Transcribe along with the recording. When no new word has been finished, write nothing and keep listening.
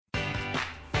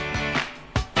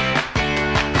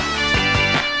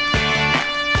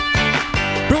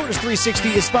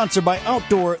360 is sponsored by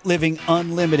Outdoor Living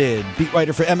Unlimited. Beat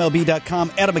writer for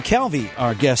MLB.com, Adam McCalvy,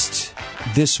 our guest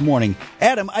this morning.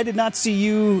 Adam, I did not see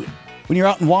you when you're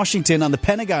out in Washington on the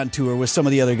Pentagon tour with some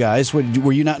of the other guys.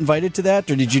 Were you not invited to that,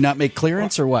 or did you not make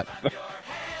clearance, or what?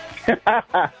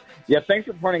 Yeah, thanks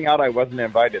for pointing out I wasn't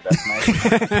invited. That's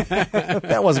nice.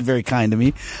 That wasn't very kind to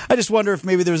me. I just wonder if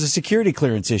maybe there was a security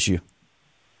clearance issue.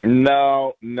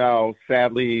 No.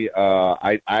 Sadly,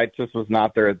 I just was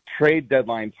not there. Trade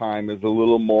deadline time is a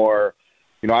little more,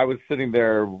 I was sitting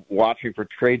there watching for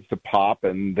trades to pop,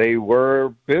 and they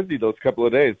were busy those couple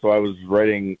of days, so I was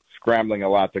scrambling a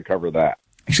lot to cover that.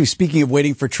 Actually, speaking of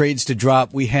waiting for trades to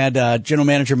drop, we had General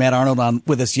Manager Matt Arnold on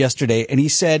with us yesterday, and he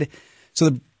said,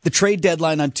 so the trade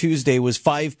deadline on Tuesday was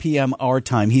 5 p.m. our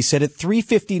time. He said at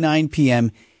 3:59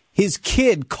 p.m., his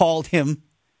kid called him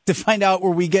to find out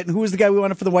who was the guy we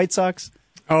wanted for the White Sox?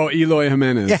 Oh, Eloy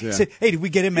Jimenez. Yeah. He said, hey, did we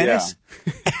get Jimenez?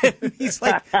 Yeah. He's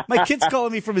like, my kid's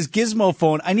calling me from his Gizmo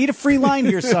phone. I need a free line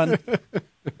here, son.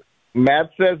 Matt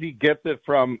says he gets it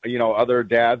from, other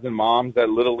dads and moms at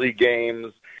Little League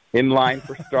games, in line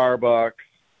for Starbucks.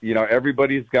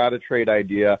 Everybody's got a trade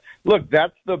idea. Look,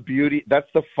 that's the beauty. That's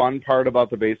the fun part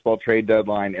about the baseball trade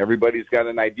deadline. Everybody's got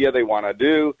an idea they want to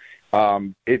do.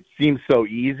 It seems so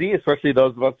easy, especially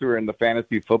those of us who are in the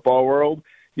fantasy football world.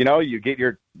 You get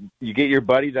your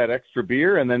buddy that extra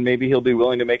beer, and then maybe he'll be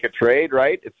willing to make a trade,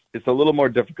 right? It's a little more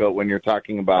difficult when you're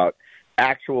talking about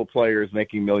actual players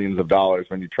making millions of dollars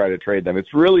when you try to trade them. It's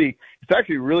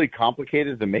actually really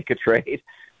complicated to make a trade,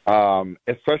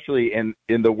 especially in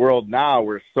the world now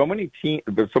where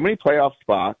there's so many playoff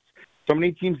spots, so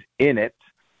many teams in it.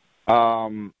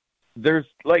 There's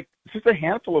just a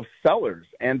handful of sellers.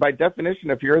 And by definition,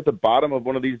 if you're at the bottom of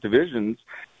one of these divisions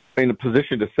in a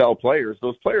position to sell players,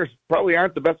 those players probably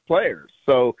aren't the best players.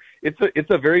 So it's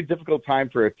a very difficult time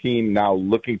for a team now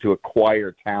looking to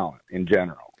acquire talent in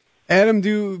general. Adam,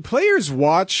 do players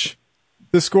watch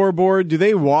the scoreboard? Do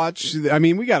they watch? I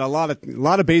mean, we got a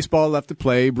lot of baseball left to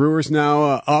play. Brewers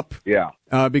now up. Yeah.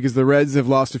 Because the Reds have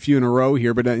lost a few in a row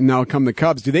here, but now come the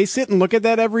Cubs. Do they sit and look at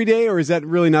that every day, or is that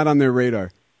really not on their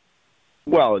radar?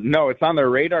 Well, no, it's on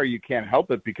their radar. You can't help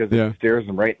it because it stares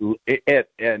them right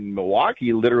in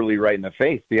Milwaukee, literally right in the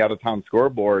face. The out-of-town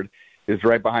scoreboard is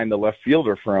right behind the left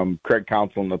fielder from Craig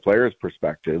Counsell and the player's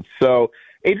perspective. So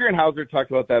Adrian Hauser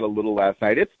talked about that a little last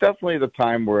night. It's definitely the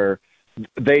time where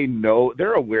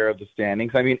they're aware of the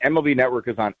standings. I mean, MLB Network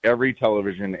is on every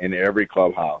television in every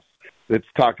clubhouse. It's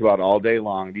talked about all day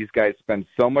long. These guys spend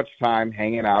so much time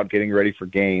hanging out, getting ready for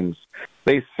games.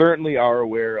 They certainly are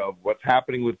aware of what's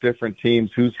happening with different teams,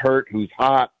 who's hurt, who's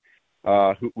hot,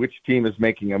 which team is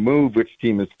making a move, which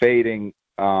team is fading.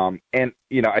 And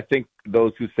I think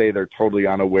those who say they're totally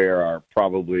unaware are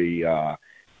probably,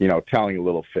 telling a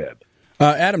little fib.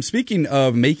 Adam, speaking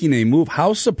of making a move,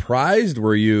 how surprised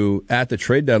were you at the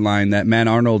trade deadline that Matt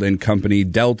Arnold and company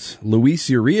dealt Luis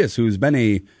Urias, who's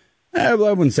been I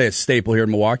wouldn't say a staple here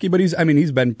in Milwaukee, but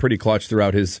he's been pretty clutch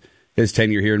throughout his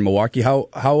tenure here in Milwaukee.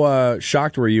 How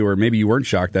shocked were you, or maybe you weren't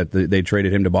shocked that they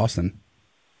traded him to Boston?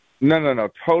 No,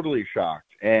 totally shocked.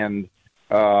 And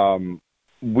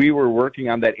we were working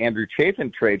on that Andrew Chafin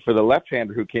trade for the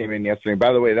left-hander who came in yesterday. And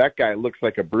by the way, that guy looks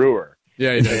like a Brewer.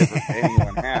 Yeah, he does. If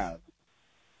anyone has.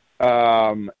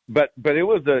 But it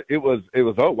was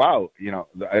oh wow,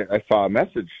 I saw a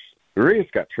message. Urias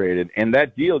got traded, and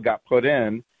that deal got put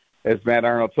in. As Matt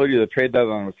Arnold told you, the trade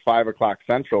deadline was 5:00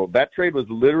 Central. That trade was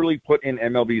literally put in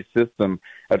MLB's system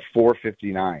at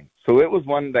 4:59. So it was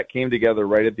one that came together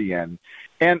right at the end.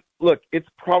 And look, it's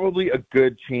probably a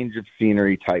good change of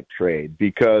scenery type trade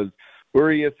because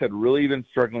Urias had really been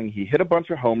struggling. He hit a bunch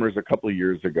of homers a couple of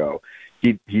years ago.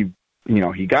 He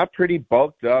got pretty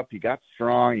bulked up. He got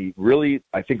strong. He really,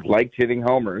 I think, liked hitting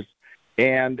homers.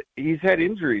 And he's had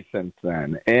injuries since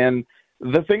then. And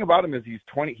the thing about him is he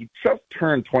just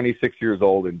turned 26 years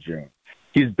old in June.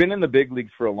 He's been in the big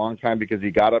leagues for a long time because he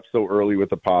got up so early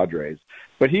with the Padres.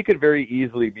 But he could very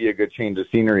easily be a good change of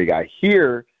scenery guy.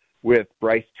 Here, with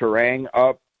Bryce Terang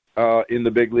up in the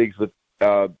big leagues, with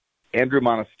Andrew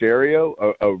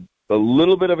Monasterio, a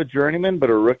little bit of a journeyman,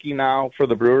 but a rookie now for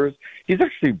the Brewers, he's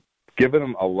actually given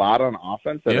them a lot on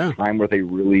offense at a time where they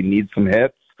really need some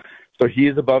hits. So he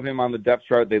is above him on the depth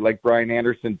chart. They like Brian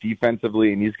Anderson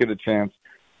defensively, and he's got a chance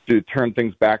to turn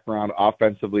things back around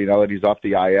offensively now that he's off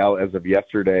the IL as of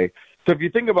yesterday. So if you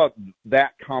think about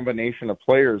that combination of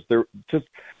players,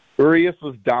 Urias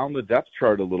was down the depth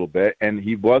chart a little bit, and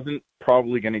he wasn't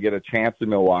probably going to get a chance in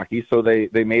Milwaukee. So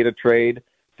they made a trade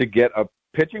to get a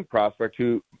pitching prospect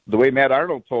who, the way Matt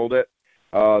Arnold told it,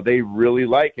 they really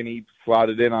like, and he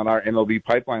slotted in on our MLB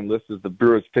pipeline list as the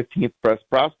Brewers' 15th best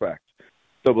prospect.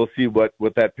 So we'll see what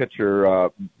that pitcher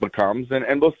becomes,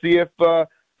 and we'll see if a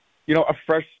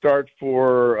fresh start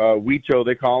for Huicho,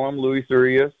 they call him, Luis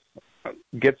Urias,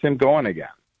 gets him going again.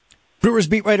 Brewers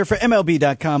beat writer for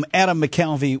MLB.com, Adam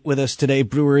McCalvy, with us today.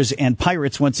 Brewers and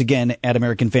Pirates once again at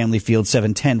American Family Field,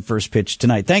 7:10 first pitch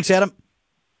tonight. Thanks, Adam.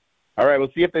 All right,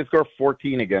 we'll see if they score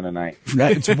 14 again tonight.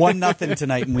 It's 1-0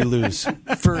 tonight and we lose,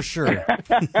 for sure.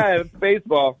 It's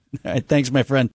baseball. All right, thanks, my friend.